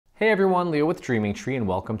Hey everyone, Leo with Dreaming Tree, and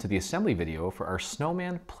welcome to the assembly video for our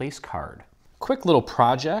Snowman place card. Quick little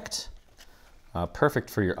project,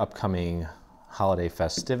 perfect for your upcoming holiday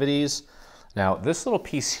festivities. Now this little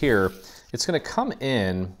piece here, it's going to come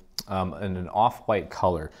in an off-white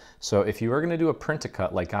color. So if you are going to do a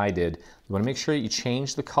print-a-cut like I did, you want to make sure that you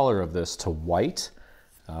change the color of this to white.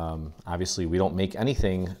 Obviously we don't make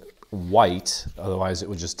anything white, otherwise it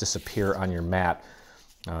would just disappear on your mat.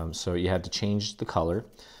 So you had to change the color.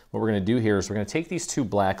 What we're going to do here is we're going to take these two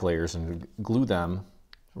black layers and glue them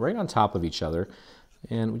right on top of each other.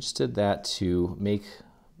 And we just did that to make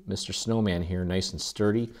Mr. Snowman here nice and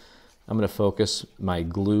sturdy. I'm going to focus my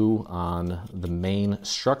glue on the main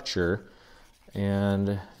structure. And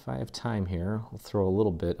if I have time here, I'll throw a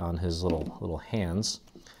little bit on his little hands.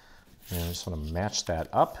 And I just want to match that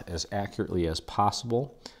up as accurately as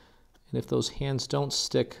possible. And if those hands don't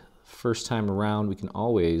stick first time around, we can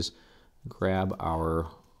always grab our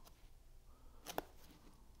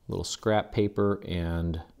little scrap paper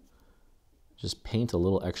and just paint a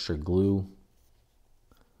little extra glue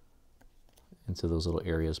into those little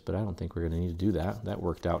areas, but I don't think we're going to need to do that. That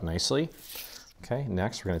worked out nicely. Okay,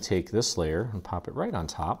 next we're going to take this layer and pop it right on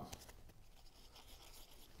top.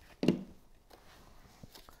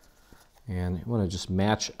 And you want to just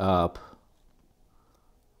match up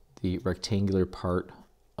the rectangular part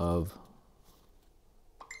of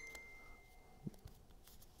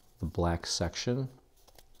the black section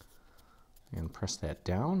and press that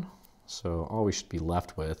down. So all we should be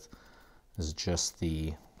left with is just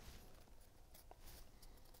the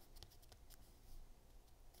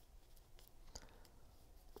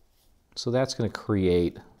so that's going to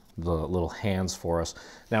create the little hands for us.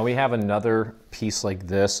 Now we have another piece like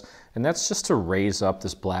this, and that's just to raise up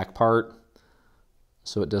this black part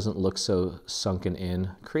so it doesn't look so sunken in.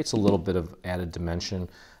 Creates a little bit of added dimension. And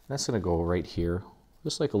that's going to go right here,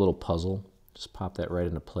 just like a little puzzle. Just pop that right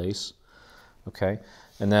into place. Okay,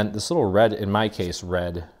 and then this little red, in my case,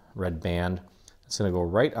 red band, it's going to go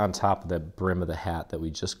right on top of that brim of the hat that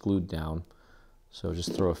we just glued down. So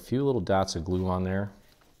just throw a few little dots of glue on there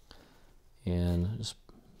and just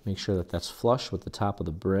make sure that that's flush with the top of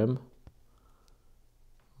the brim,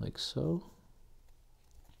 like so.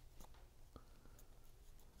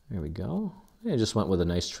 There we go. I just went with a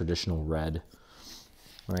nice traditional red.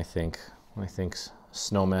 When I think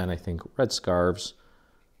snowmen, I think red scarves.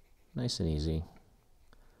 Nice and easy.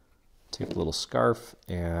 Take a little scarf,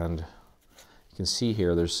 and you can see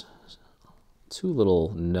here there's two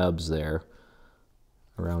little nubs there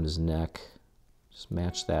around his neck. Just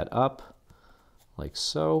match that up like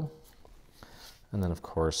so. And then of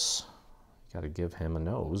course, you got to give him a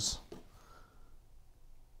nose.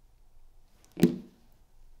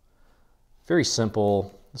 Very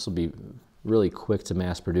simple. This will be really quick to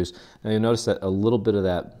mass produce. And you'll notice that a little bit of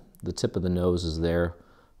that, the tip of the nose is there,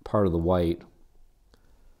 part of the white.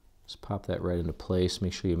 Just pop that right into place.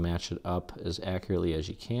 Make sure you match it up as accurately as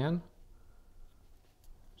you can.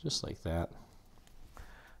 Just like that.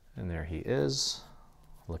 And there he is,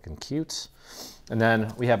 looking cute. And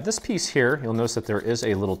then we have this piece here. You'll notice that there is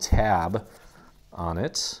a little tab on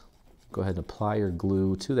it. Go ahead and apply your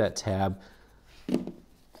glue to that tab. And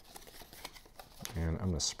I'm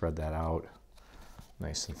going to spread that out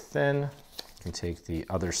nice and thin. You can take the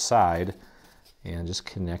other side and just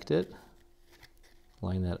connect it.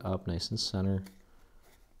 Line that up nice and center.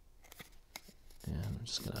 And I'm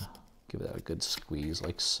just going to give that a good squeeze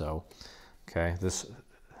like so. Okay, this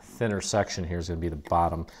thinner section here is going to be the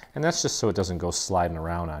bottom. And that's just so it doesn't go sliding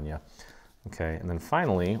around on you. Okay, and then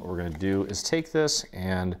finally what we're going to do is take this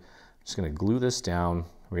and I'm just going to glue this down.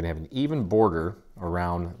 We're going to have an even border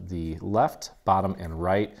around the left, bottom, and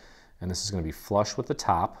right. And this is going to be flush with the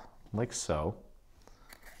top, like so.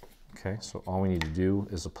 Okay, so all we need to do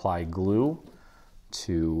is apply glue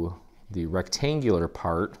to the rectangular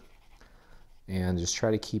part and just try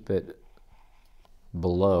to keep it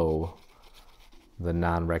below the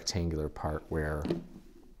non-rectangular part where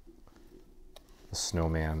the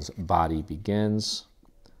snowman's body begins.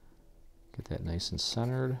 Get that nice and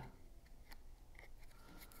centered,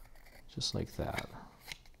 just like that.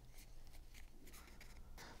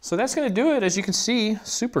 So that's going to do it, as you can see,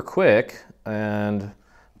 super quick, and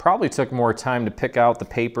probably took more time to pick out the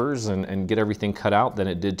papers and get everything cut out than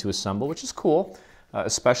it did to assemble, which is cool,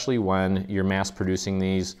 especially when you're mass producing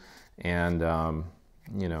these and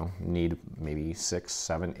you know, need maybe 6,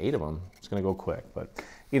 7, 8 of them. It's going to go quick, but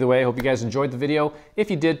either way, I hope you guys enjoyed the video. If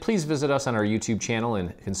you did, please visit us on our YouTube channel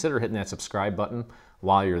and consider hitting that subscribe button.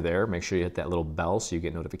 While you're there, make sure you hit that little bell so you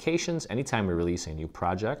get notifications anytime we release a new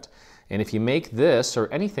project. And if you make this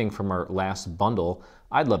or anything from our last bundle,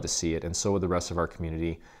 I'd love to see it, and so would the rest of our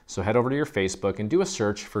community. So head over to your Facebook and do a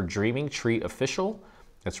search for Dreaming Tree Official.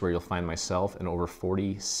 That's where you'll find myself and over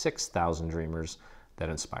 46,000 dreamers that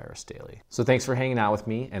inspire us daily. So thanks for hanging out with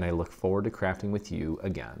me, and I look forward to crafting with you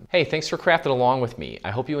again. Hey, thanks for crafting along with me.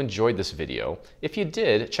 I hope you enjoyed this video. If you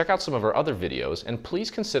did, check out some of our other videos, and please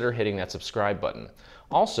consider hitting that subscribe button.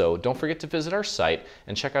 Also, don't forget to visit our site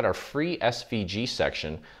and check out our free SVG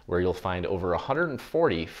section, where you'll find over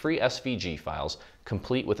 140 free SVG files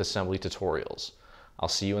complete with assembly tutorials. I'll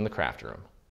see you in the craft room.